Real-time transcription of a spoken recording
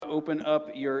open up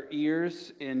your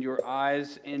ears and your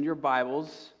eyes and your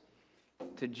Bibles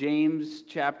to James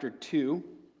chapter 2.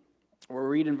 We're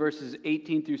reading verses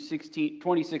 18 through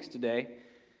 26 today.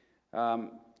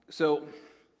 So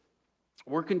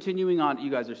we're continuing on. You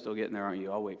guys are still getting there, aren't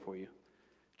you? I'll wait for you.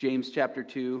 James chapter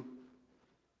 2,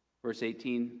 verse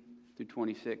 18 through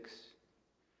 26.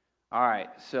 All right,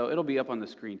 so it'll be up on the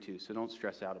screen too, so don't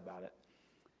stress out about it.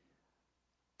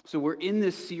 So we're in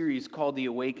this series called The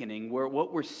Awakening, where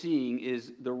what we're seeing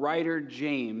is the writer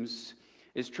James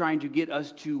is trying to get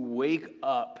us to wake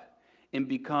up and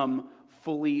become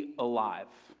fully alive.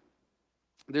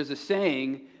 There's a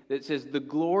saying that says, the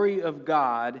glory of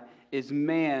God is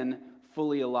man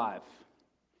fully alive.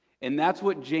 And that's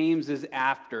what James is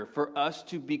after, for us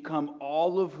to become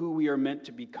all of who we are meant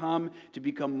to become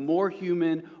more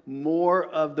human, more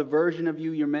of the version of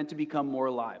you you're meant to become, more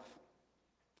alive.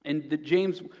 And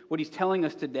James, what he's telling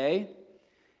us today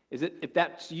is that if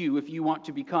that's you, if you want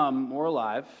to become more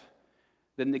alive,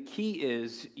 then the key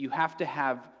is you have to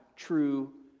have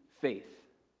true faith.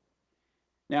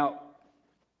 Now,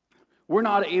 we're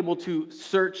not able to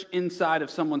search inside of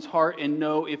someone's heart and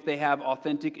know if they have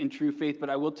authentic and true faith,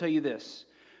 but I will tell you this.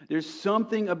 There's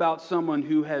something about someone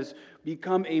who has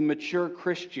become a mature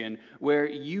Christian where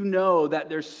you know that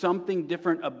there's something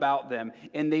different about them,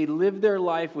 and they live their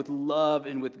life with love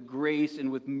and with grace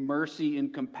and with mercy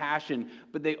and compassion,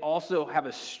 but they also have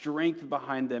a strength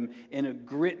behind them and a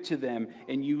grit to them,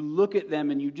 and you look at them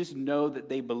and you just know that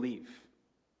they believe.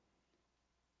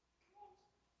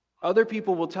 Other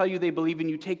people will tell you they believe and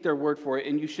you take their word for it,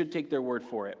 and you should take their word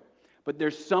for it. But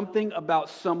there's something about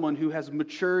someone who has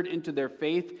matured into their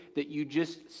faith that you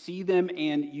just see them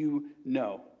and you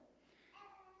know.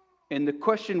 And the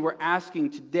question we're asking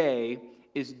today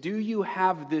is, do you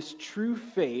have this true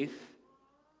faith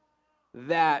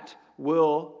that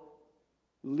will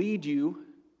lead you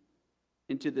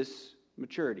into this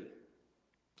maturity?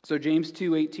 So James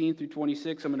 2, 18 through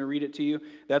 26, I'm going to read it to you.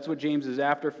 That's what James is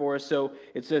after for us. So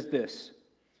it says this,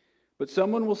 "But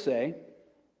someone will say,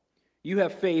 'You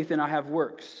have faith and I have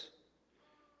works.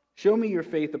 Show me your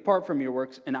faith apart from your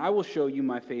works, and I will show you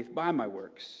my faith by my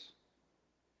works.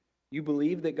 You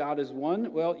believe that God is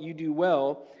one? Well, you do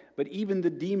well, but even the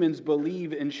demons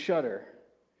believe and shudder.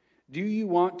 Do you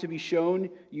want to be shown,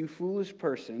 you foolish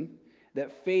person,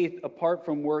 that faith apart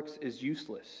from works is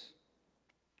useless?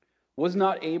 Was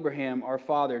not Abraham, our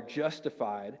father,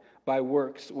 justified by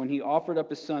works when he offered up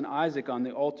his son Isaac on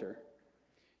the altar?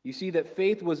 You see that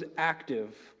faith was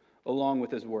active along with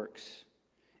his works,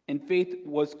 and faith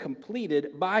was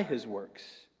completed by his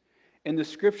works. And the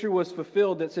scripture was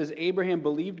fulfilled that says Abraham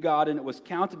believed God, and it was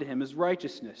counted to him as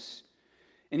righteousness.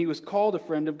 And he was called a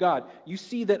friend of God.' You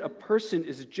see that a person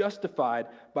is justified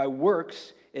by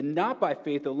works and not by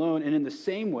faith alone. And in the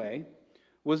same way,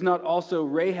 was not also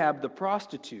Rahab the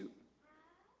prostitute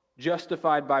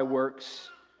justified by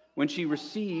works when she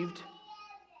received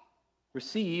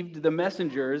the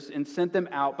messengers and sent them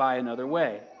out by another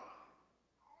way?"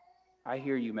 I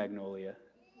hear you, Magnolia.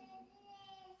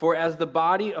 "For as the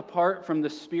body apart from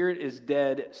the spirit is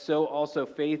dead, so also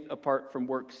faith apart from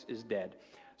works is dead."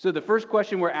 So the first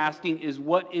question we're asking is,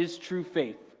 what is true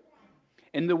faith?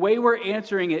 And the way we're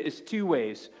answering it is two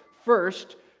ways.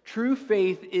 First, true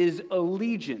faith is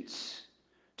allegiance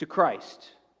to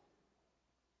Christ.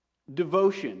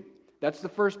 Devotion. That's the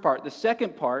first part. The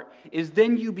second part is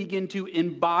then you begin to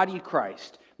embody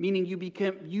Christ, meaning you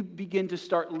begin to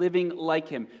start living like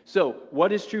him. So,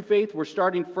 what is true faith? We're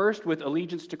starting first with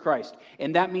allegiance to Christ.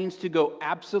 And that means to go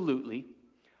absolutely,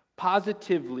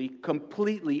 positively,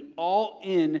 completely all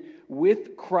in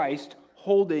with Christ,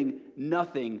 holding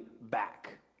nothing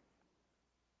back.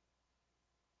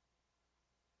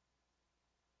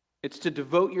 It's to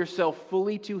devote yourself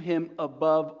fully to him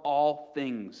above all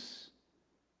things.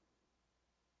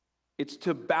 It's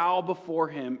to bow before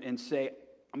him and say,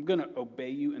 I'm going to obey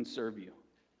you and serve you.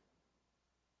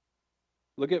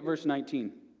 Look at verse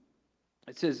 19.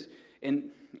 It says,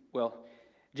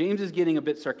 James is getting a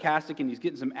bit sarcastic and he's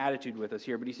getting some attitude with us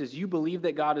here, but he says, you believe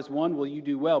that God is one, well, you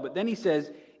do well. But then he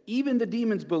says, even the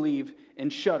demons believe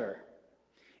and shudder.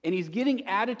 And he's getting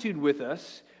attitude with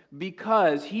us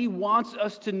because he wants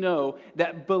us to know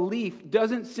that belief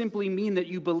doesn't simply mean that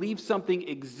you believe something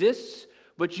exists,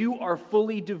 but you are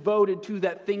fully devoted to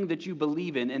that thing that you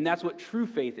believe in, and that's what true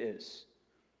faith is.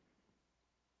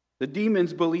 The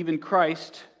demons believe in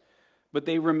Christ, but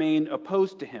they remain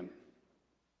opposed to him.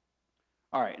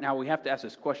 All right, now we have to ask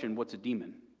this question, what's a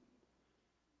demon?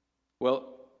 Well,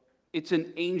 it's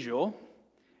an angel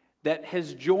that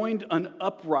has joined an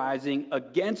uprising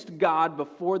against God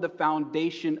before the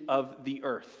foundation of the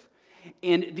earth.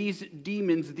 And these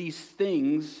demons, these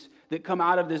things that come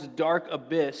out of this dark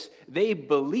abyss, they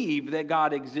believe that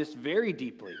God exists very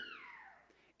deeply.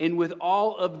 And with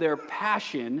all of their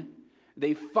passion,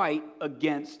 they fight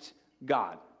against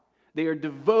God. They are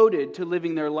devoted to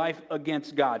living their life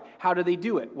against God. How do they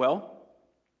do it? Well,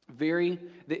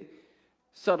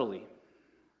 subtly.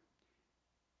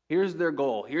 Here's their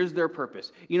goal. Here's their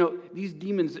purpose. You know, these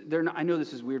demons, they're not, I know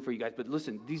this is weird for you guys, but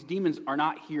listen, these demons are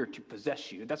not here to possess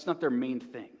you. That's not their main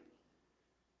thing.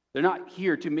 They're not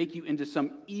here to make you into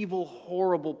some evil,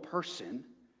 horrible person.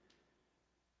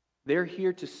 They're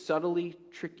here to subtly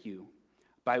trick you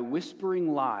by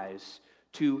whispering lies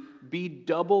to be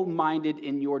double-minded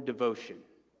in your devotion.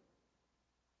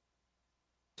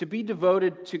 To be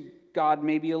devoted to God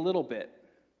maybe a little bit,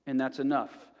 and that's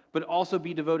enough. But also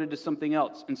be devoted to something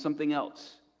else and something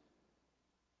else.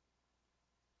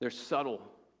 They're subtle.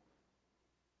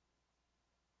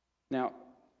 Now,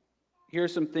 here are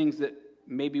some things that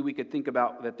maybe we could think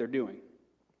about that they're doing.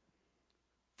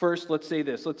 First, let's say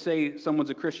this. Let's say someone's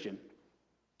a Christian.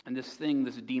 And this thing,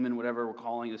 this demon, whatever we're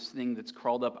calling this thing that's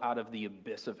crawled up out of the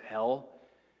abyss of hell,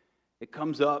 it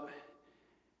comes up,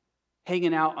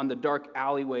 hanging out on the dark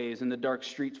alleyways and the dark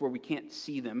streets where we can't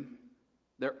see them.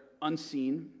 They're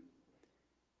unseen.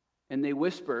 And they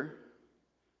whisper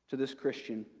to this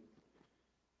Christian,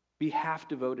 be half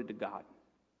devoted to God.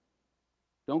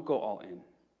 Don't go all in.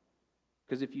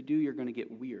 Because if you do, you're going to get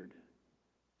weird.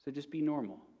 So just be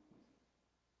normal.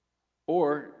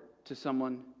 Or to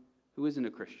someone who isn't a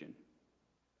Christian.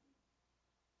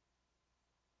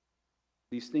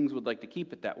 These things would like to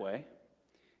keep it that way.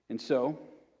 And so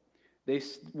they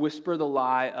whisper the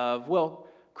lie of, well,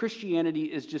 Christianity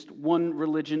is just one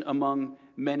religion among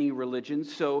many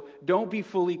religions, so don't be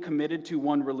fully committed to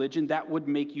one religion. That would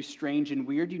make you strange and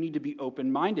weird. You need to be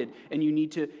open-minded, and you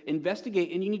need to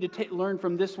investigate, and you need to learn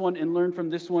from this one, and learn from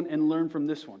this one, and learn from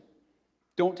this one.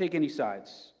 Don't take any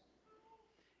sides.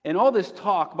 And all this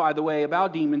talk, by the way,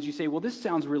 about demons, you say, well, this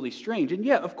sounds really strange. And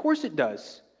yeah, of course it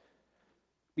does.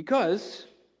 Because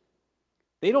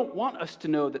they don't want us to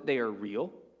know that they are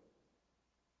real.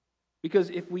 Because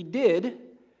if we did,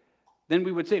 then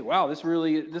we would say, wow, this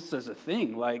is a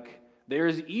thing. Like, there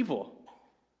is evil.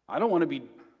 I don't want to be,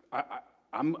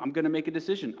 I'm going to make a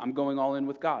decision. I'm going all in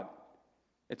with God.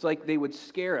 It's like they would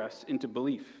scare us into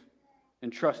belief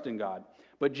and trust in God.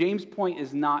 But James' point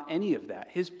is not any of that.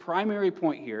 His primary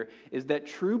point here is that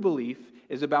true belief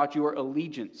is about your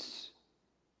allegiance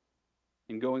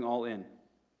and going all in.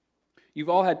 You've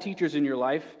all had teachers in your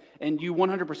life, and you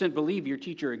 100% believe your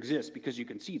teacher exists because you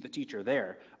can see the teacher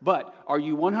there. But are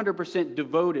you 100%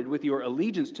 devoted with your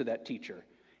allegiance to that teacher,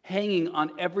 hanging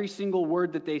on every single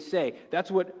word that they say? That's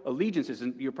what allegiance is,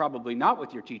 and you're probably not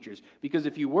with your teachers, because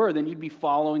if you were, then you'd be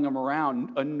following them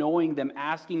around, annoying them,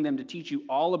 asking them to teach you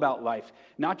all about life,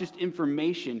 not just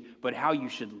information, but how you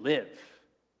should live.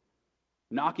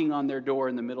 Knocking on their door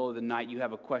in the middle of the night, you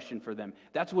have a question for them.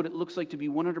 That's what it looks like to be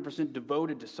 100%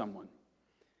 devoted to someone.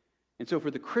 And so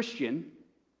for the Christian,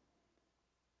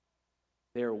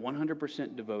 they are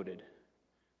 100% devoted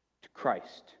to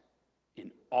Christ in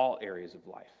all areas of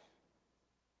life.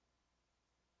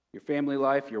 Your family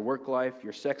life, your work life,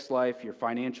 your sex life, your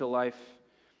financial life.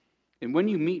 And when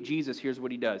you meet Jesus, here's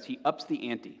what he does. He ups the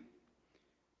ante.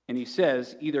 And he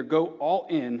says, either go all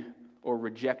in or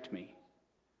reject me,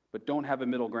 but don't have a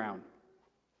middle ground.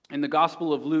 In the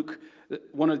Gospel of Luke,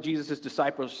 one of Jesus'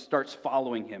 disciples starts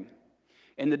following him.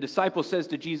 And the disciple says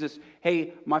to Jesus,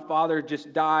 hey, my father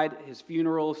just died. His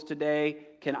funeral's today.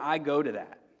 Can I go to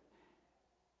that?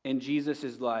 And Jesus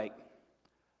is like,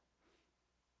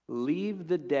 leave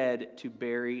the dead to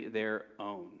bury their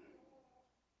own.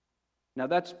 Now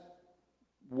that's,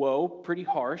 whoa, pretty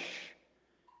harsh.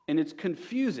 And it's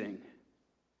confusing.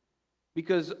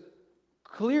 Because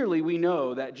clearly we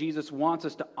know that Jesus wants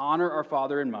us to honor our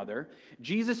father and mother.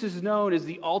 Jesus is known as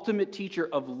the ultimate teacher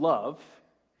of love.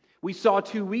 We saw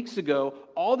 2 weeks ago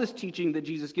all this teaching that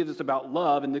Jesus gives us about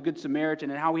love and the Good Samaritan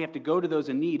and how we have to go to those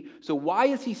in need. So why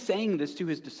is he saying this to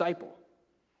his disciple?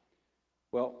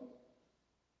 Well,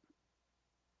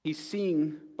 he's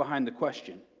seeing behind the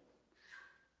question.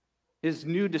 His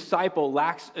new disciple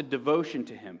lacks a devotion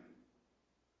to him.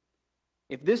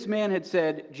 If this man had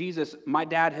said, Jesus, my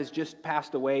dad has just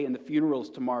passed away and the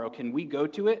funeral's tomorrow, can we go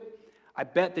to it? I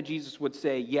bet that Jesus would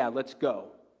say, yeah, let's go.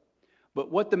 But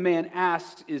what the man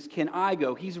asks is, can I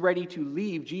go? He's ready to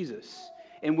leave Jesus.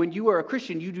 And when you are a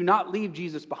Christian, you do not leave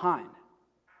Jesus behind.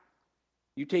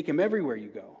 You take him everywhere you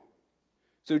go.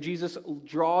 So Jesus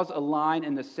draws a line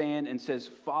in the sand and says,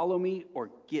 follow me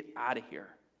or get out of here.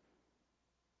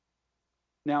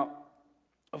 Now,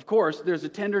 Of course, there's a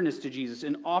tenderness to Jesus,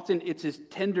 and often it's his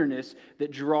tenderness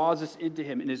that draws us into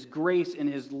him, and his grace and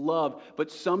his love.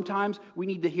 But sometimes we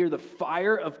need to hear the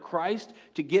fire of Christ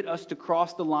to get us to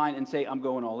cross the line and say, I'm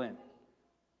going all in.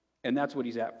 And that's what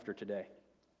he's after today.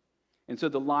 And so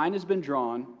the line has been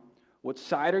drawn. What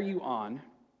side are you on?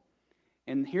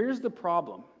 And here's the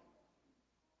problem.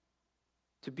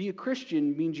 To be a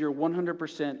Christian means you're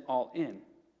 100% all in.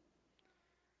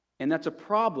 And that's a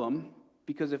problem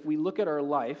because if we look at our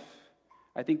life,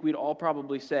 I think we'd all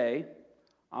probably say,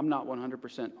 I'm not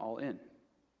 100% all in.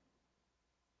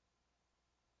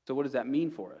 So what does that mean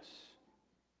for us?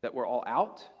 That we're all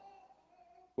out?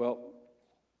 Well,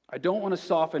 I don't want to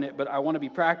soften it, but I want to be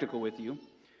practical with you.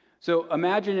 So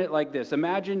imagine it like this.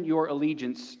 Imagine your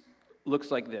allegiance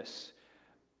looks like this.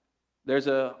 There's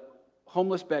a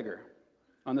homeless beggar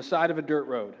on the side of a dirt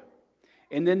road.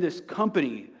 And then this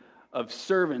company of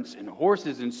servants and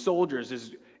horses and soldiers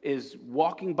is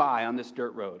walking by on this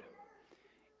dirt road.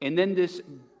 And then this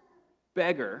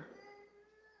beggar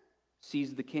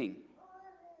sees the king.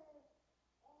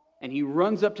 And he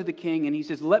runs up to the king and he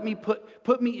says, let me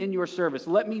put me in your service.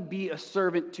 Let me be a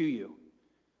servant to you.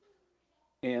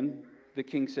 And the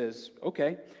king says,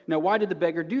 okay. Now, why did the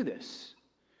beggar do this?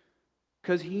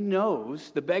 Because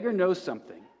the beggar knows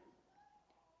something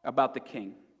about the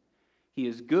king. He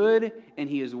is good and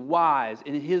he is wise,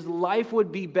 and his life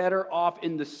would be better off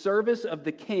in the service of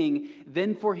the king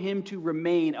than for him to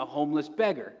remain a homeless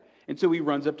beggar. And so he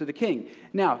runs up to the king.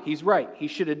 Now, he's right. He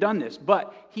should have done this,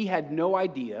 but he had no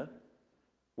idea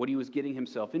what he was getting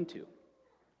himself into,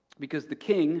 because the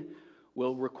king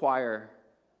will require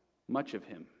much of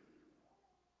him.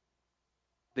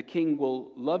 The king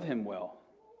will love him well,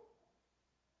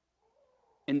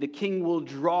 and the king will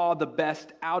draw the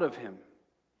best out of him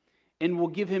and will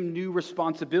give him new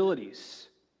responsibilities,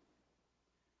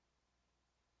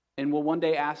 and will one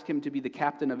day ask him to be the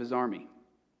captain of his army.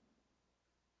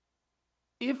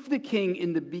 If the king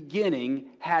in the beginning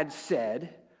had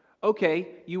said, okay,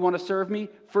 you want to serve me?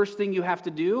 First thing you have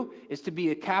to do is to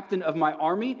be a captain of my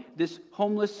army, this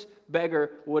homeless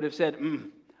beggar would have said,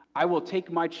 I will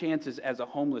take my chances as a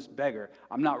homeless beggar.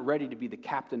 I'm not ready to be the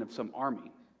captain of some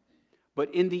army.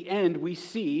 But in the end, we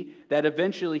see that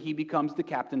eventually he becomes the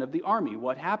captain of the army.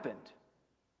 What happened?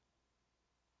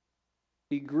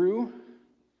 He grew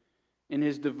in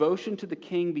his devotion to the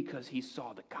king because he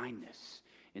saw the kindness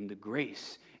and the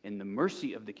grace and the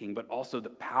mercy of the king, but also the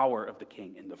power of the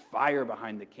king and the fire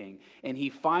behind the king. And he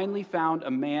finally found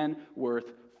a man worth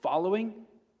following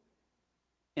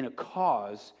in a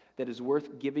cause that is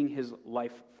worth giving his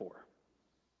life for.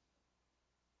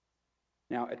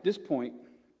 Now, at this point,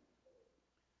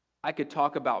 I could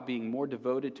talk about being more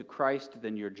devoted to Christ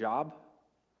than your job,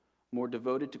 more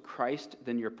devoted to Christ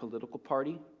than your political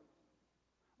party,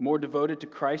 more devoted to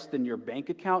Christ than your bank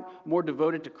account, more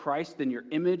devoted to Christ than your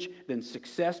image, than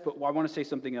success. But I want to say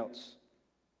something else.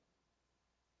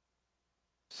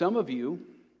 Some of you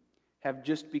have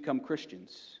just become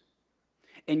Christians,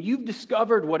 and you've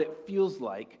discovered what it feels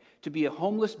like to be a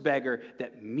homeless beggar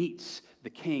that meets the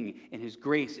king and his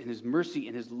grace and his mercy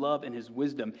and his love and his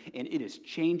wisdom, and it is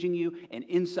changing you, and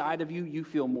inside of you, you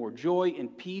feel more joy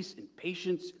and peace and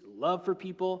patience and love for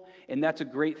people, and that's a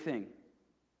great thing.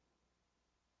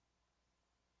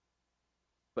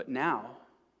 But now,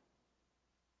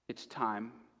 it's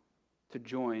time to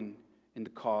join in the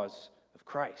cause of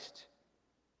Christ.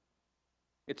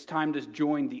 It's time to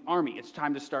join the army. It's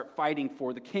time to start fighting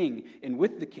for the king and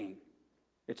with the king.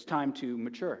 It's time to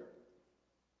mature.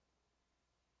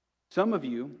 Some of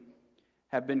you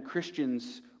have been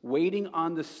Christians waiting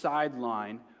on the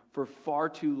sideline for far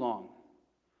too long,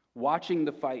 watching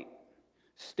the fight,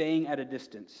 staying at a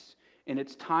distance. And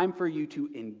it's time for you to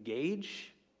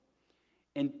engage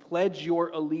and pledge your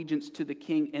allegiance to the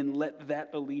king and let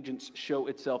that allegiance show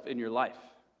itself in your life.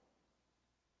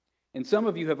 And some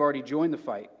of you have already joined the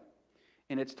fight,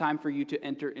 and it's time for you to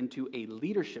enter into a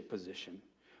leadership position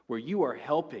where you are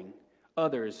helping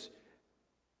others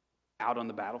out on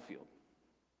the battlefield.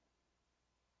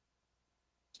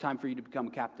 It's time for you to become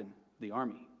a captain of the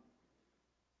army.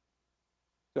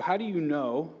 So how do you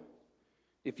know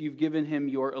if you've given him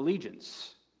your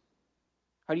allegiance?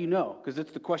 How do you know? Because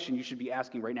it's the question you should be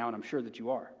asking right now, and I'm sure that you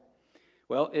are.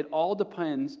 Well, it all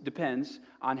depends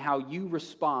on how you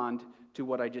respond to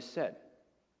what I just said.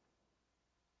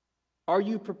 Are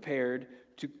you prepared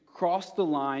to cross the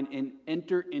line and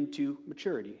enter into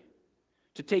maturity?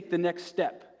 To take the next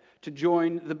step, to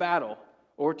join the battle,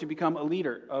 or to become a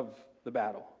leader of the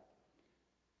battle?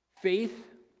 Faith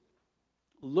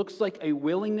looks like a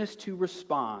willingness to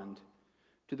respond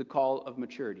to the call of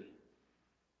maturity.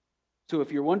 So if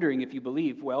you're wondering if you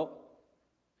believe, well,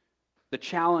 the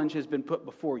challenge has been put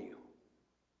before you.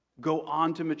 Go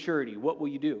on to maturity. What will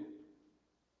you do?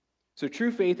 So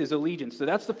true faith is allegiance. So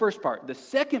that's the first part. The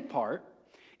second part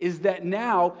is that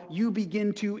now you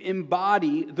begin to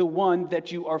embody the one that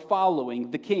you are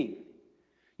following, the King.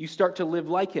 You start to live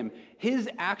like him. His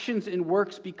actions and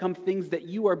works become things that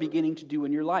you are beginning to do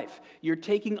in your life. You're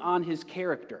taking on his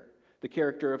character, the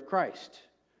character of Christ.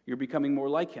 You're becoming more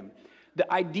like him. The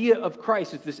idea of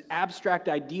Christ is this abstract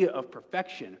idea of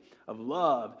perfection, of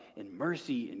love and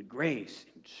mercy and grace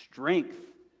and strength.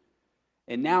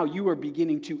 And now you are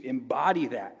beginning to embody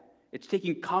that. It's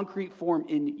taking concrete form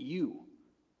in you.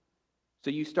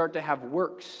 So you start to have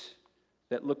works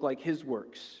that look like his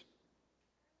works.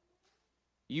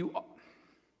 You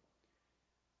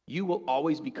will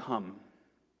always become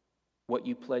what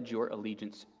you pledge your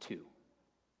allegiance to.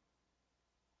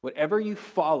 Whatever you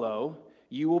follow,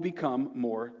 you will become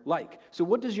more like. So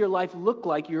what does your life look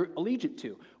like you're allegiant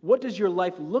to? What does your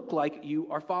life look like you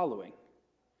are following?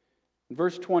 In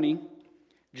verse 20,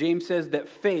 James says that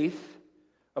faith,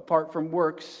 apart from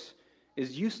works,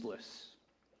 is useless.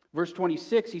 Verse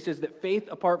 26, he says that faith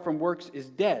apart from works is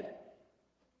dead.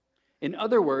 In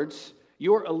other words,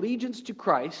 your allegiance to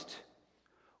Christ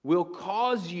will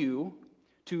cause you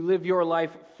to live your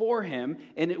life for him,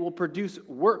 and it will produce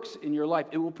works in your life.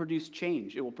 It will produce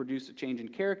change. It will produce a change in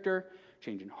character,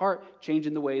 change in heart, change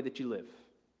in the way that you live.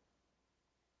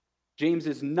 James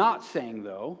is not saying,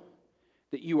 though,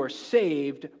 that you are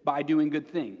saved by doing good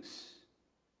things.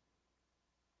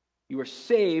 You are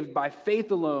saved by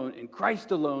faith alone, in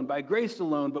Christ alone, by grace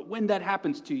alone, but when that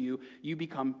happens to you, you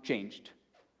become changed.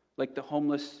 Like the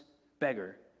homeless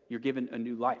beggar, you're given a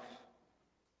new life.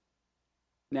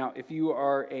 Now, if you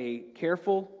are a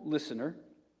careful listener,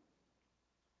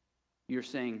 you're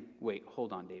saying, wait,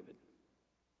 hold on, David.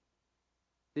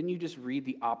 Didn't you just read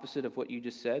the opposite of what you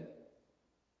just said?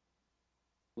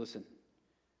 Listen,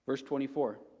 verse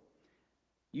 24.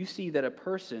 You see that a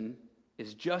person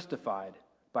is justified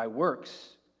by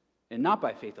works and not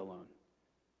by faith alone.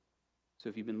 So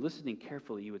if you've been listening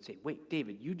carefully, you would say, wait,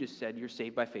 David, you just said you're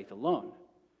saved by faith alone.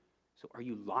 So are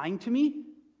you lying to me?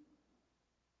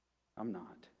 I'm not.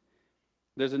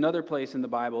 There's another place in the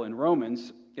Bible, in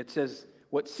Romans, it says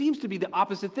what seems to be the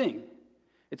opposite thing.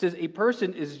 It says a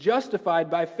person is justified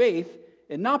by faith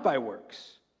and not by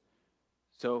works.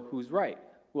 So who's right?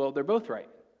 Well, they're both right.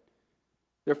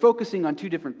 They're focusing on two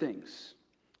different things.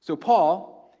 So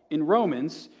Paul, in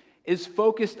Romans, is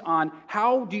focused on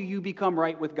how do you become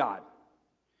right with God?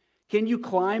 Can you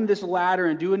climb this ladder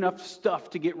and do enough stuff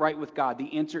to get right with God?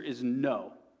 The answer is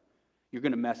no. You're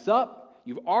going to mess up.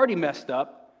 You've already messed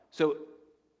up. So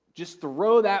just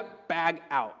throw that bag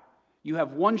out. You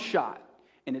have one shot,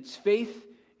 and it's faith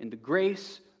in the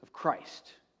grace of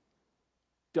Christ.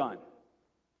 Done.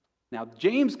 Now,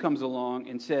 James comes along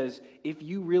and says, if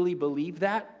you really believe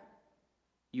that,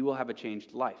 you will have a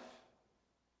changed life.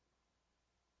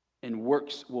 And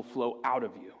works will flow out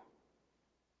of you.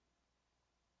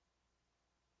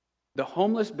 The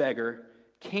homeless beggar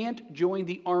can't join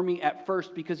the army at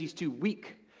first because he's too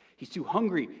weak. He's too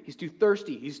hungry. He's too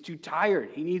thirsty. He's too tired.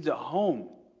 He needs a home.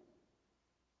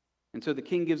 And so the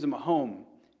king gives him a home,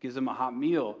 gives him a hot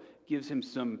meal, gives him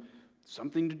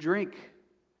something to drink,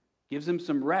 gives him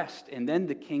some rest. And then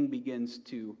the king begins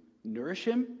to nourish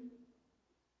him,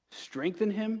 strengthen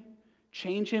him,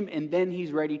 change him, and then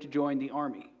he's ready to join the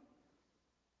army.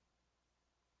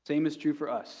 Same is true for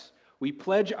us. We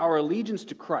pledge our allegiance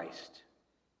to Christ,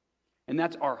 and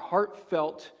that's our heart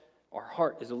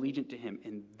is allegiant to him.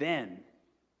 And then,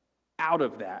 out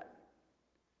of that,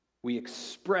 we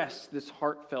express this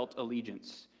heartfelt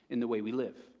allegiance in the way we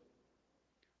live.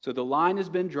 So the line has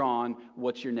been drawn.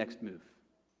 What's your next move?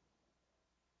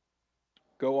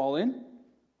 Go all in?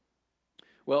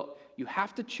 Well, you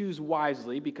have to choose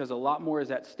wisely because a lot more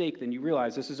is at stake than you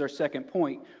realize. This is our second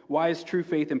point. Why is true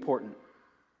faith important?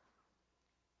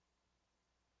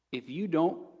 If you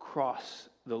don't cross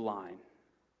the line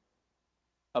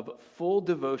of full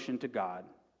devotion to God,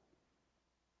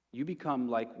 you become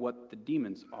like what the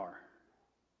demons are.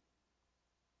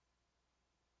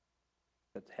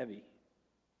 That's heavy.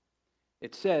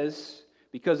 It says,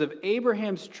 because of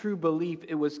Abraham's true belief,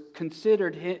 it was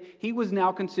considered, he was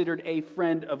now considered a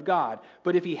friend of God.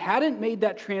 But if he hadn't made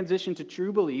that transition to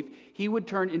true belief, he would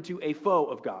turn into a foe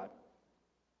of God.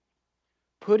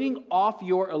 Putting off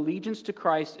your allegiance to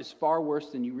Christ is far worse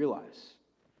than you realize.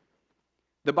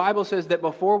 The Bible says that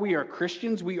before we are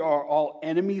Christians, we are all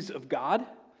enemies of God.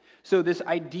 So this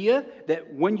idea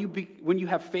that when you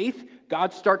have faith,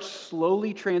 God starts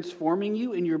slowly transforming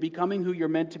you and you're becoming who you're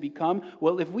meant to become.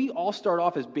 Well, if we all start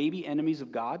off as baby enemies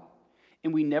of God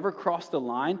and we never cross the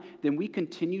line, then we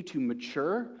continue to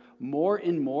mature more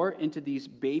and more into these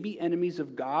baby enemies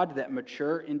of God that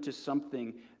mature into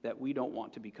something that we don't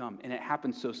want to become. And it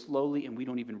happens so slowly and we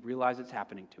don't even realize it's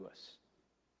happening to us.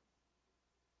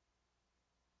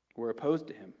 We're opposed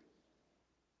to him.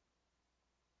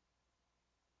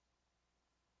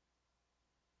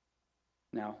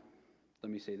 Now, let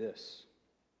me say this.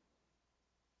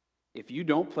 If you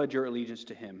don't pledge your allegiance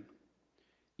to him,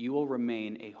 you will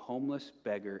remain a homeless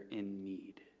beggar in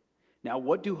need. Now,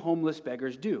 what do homeless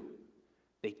beggars do?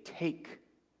 They take.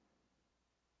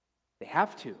 They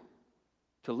have to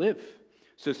live.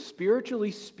 So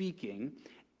spiritually speaking,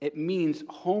 it means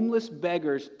homeless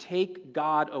beggars take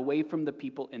God away from the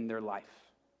people in their life.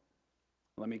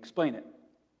 Let me explain it.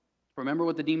 Remember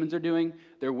what the demons are doing?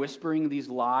 They're whispering these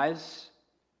lies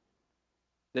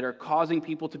that are causing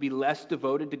people to be less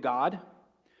devoted to God.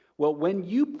 Well, when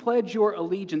you pledge your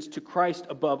allegiance to Christ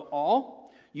above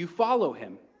all, you follow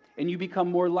him and you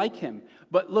become more like him.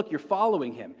 But look, you're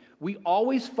following him. We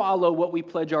always follow what we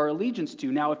pledge our allegiance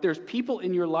to. Now, if there's people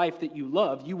in your life that you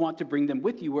love, you want to bring them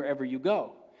with you wherever you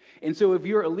go. And so if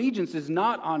your allegiance is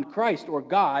not on Christ or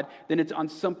God, then it's on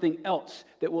something else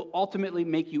that will ultimately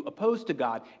make you opposed to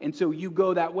God. And so you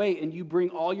go that way and you bring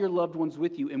all your loved ones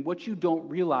with you. And what you don't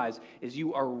realize is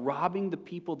you are robbing the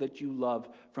people that you love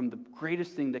from the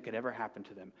greatest thing that could ever happen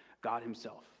to them, God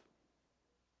himself.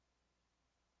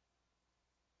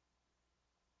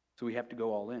 So we have to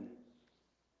go all in.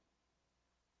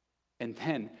 And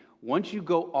then, once you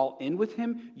go all in with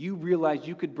him, you realize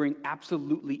you could bring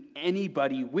absolutely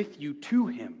anybody with you to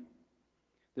him.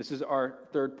 This is our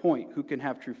third point, who can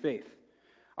have true faith.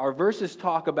 Our verses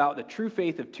talk about the true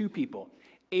faith of two people,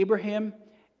 Abraham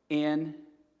and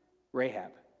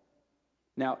Rahab.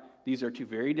 Now, these are two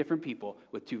very different people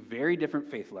with two very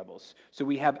different faith levels. So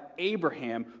we have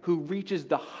Abraham, who reaches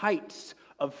the heights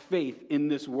of faith in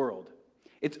this world.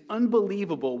 It's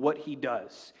unbelievable what he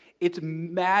does. It's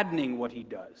maddening what he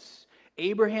does.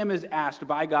 Abraham is asked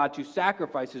by God to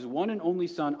sacrifice his one and only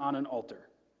son on an altar.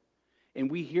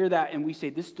 And we hear that and we say,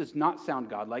 this does not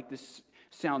sound God-like. This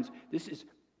is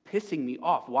pissing me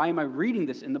off. Why am I reading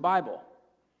this in the Bible?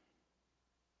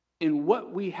 And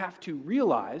what we have to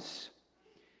realize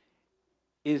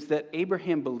is that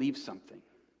Abraham believes something.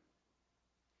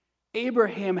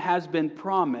 Abraham has been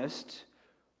promised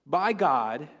by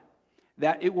God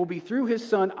that it will be through his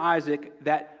son Isaac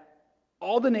that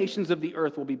all the nations of the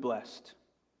earth will be blessed.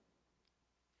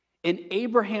 And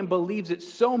Abraham believes it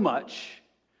so much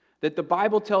that the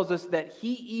Bible tells us that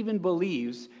he even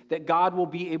believes that God will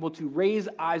be able to raise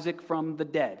Isaac from the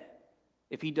dead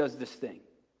if he does this thing.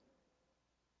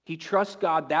 He trusts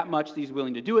God that much that he's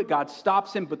willing to do it. God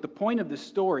stops him, but the point of this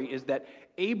story is that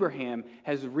Abraham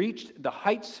has reached the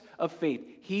heights of faith.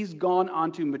 He's gone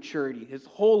on to maturity. His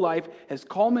whole life has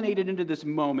culminated into this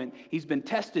moment. He's been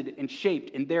tested and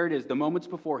shaped, and there it is, the moments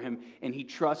before him, and he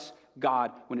trusts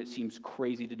God when it seems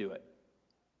crazy to do it.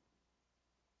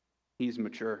 He's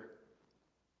mature.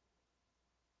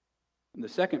 And the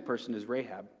second person is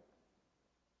Rahab.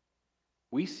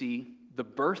 We see the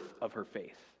birth of her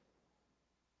faith.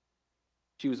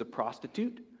 She was a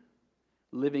prostitute,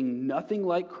 living nothing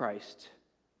like Christ,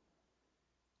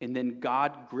 and then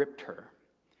God gripped her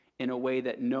in a way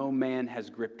that no man has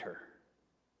gripped her.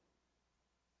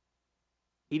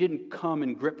 He didn't come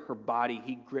and grip her body,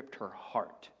 he gripped her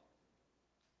heart.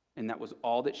 And that was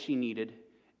all that she needed.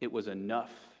 It was enough.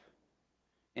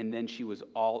 And then she was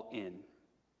all in.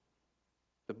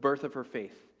 The birth of her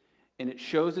faith. And it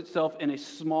shows itself in a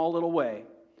small little way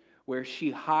where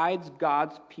she hides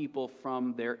God's people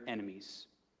from their enemies.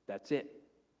 That's it.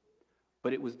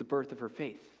 But it was the birth of her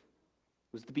faith.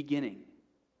 It was the beginning.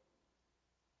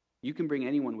 You can bring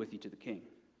anyone with you to the king,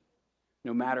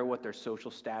 no matter what their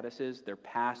social status is, their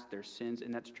past, their sins,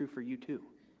 and that's true for you too.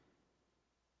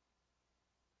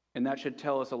 And that should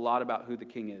tell us a lot about who the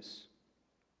king is.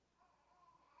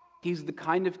 He's the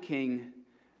kind of king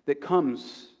that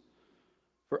comes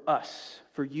for us,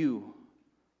 for you,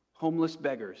 homeless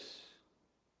beggars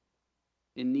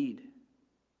in need.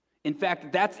 In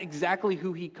fact, that's exactly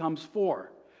who he comes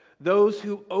for. Those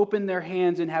who open their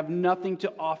hands and have nothing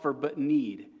to offer but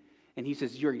need. And he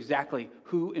says, you're exactly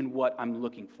who and what I'm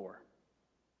looking for.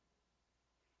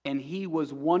 And he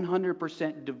was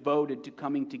 100% devoted to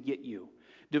coming to get you.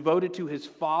 Devoted to his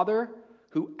Father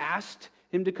who asked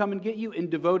him to come and get you, and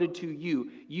devoted to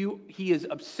you. He is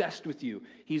obsessed with you.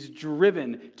 He's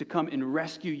driven to come and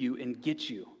rescue you and get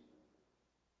you.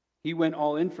 He went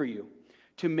all in for you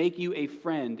to make you a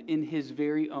friend in his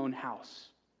very own house.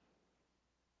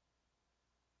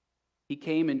 He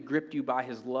came and gripped you by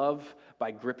his love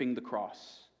by gripping the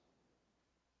cross.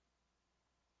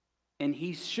 And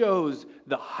he shows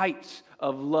the heights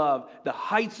of love, the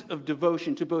heights of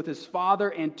devotion to both his Father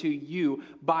and to you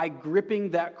by gripping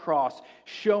that cross,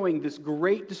 showing this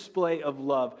great display of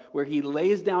love where he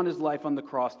lays down his life on the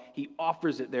cross. He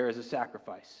offers it there as a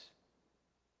sacrifice.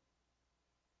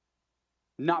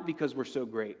 Not because we're so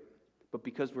great, but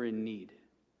because we're in need.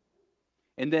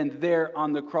 And then there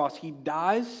on the cross, he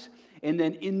dies, and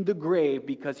then in the grave,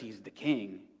 because he's the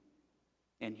king,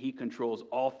 and he controls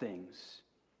all things,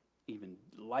 even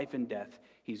life and death,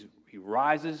 he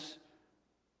rises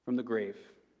from the grave,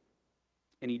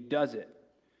 and he does it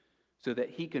so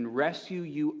that he can rescue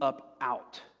you up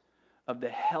out of the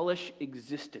hellish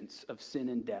existence of sin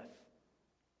and death,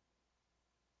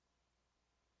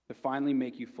 to finally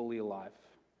make you fully alive.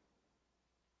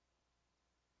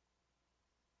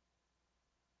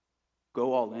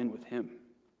 Go all in with him.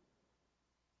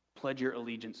 Pledge your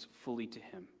allegiance fully to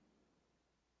him.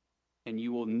 And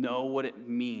you will know what it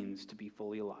means to be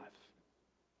fully alive.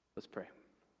 Let's pray.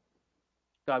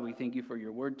 God, we thank you for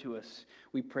your word to us.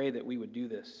 We pray that we would do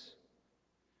this.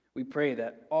 We pray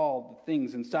that all the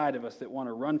things inside of us that want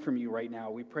to run from you right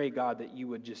now, we pray, God, that you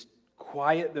would just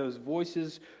quiet those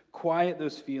voices, quiet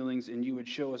those feelings, and you would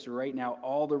show us right now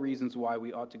all the reasons why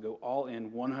we ought to go all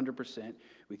in 100%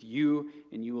 with you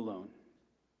and you alone.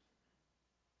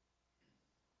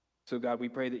 So God, we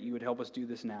pray that you would help us do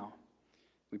this now.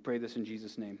 We pray this in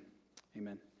Jesus' name.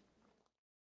 Amen.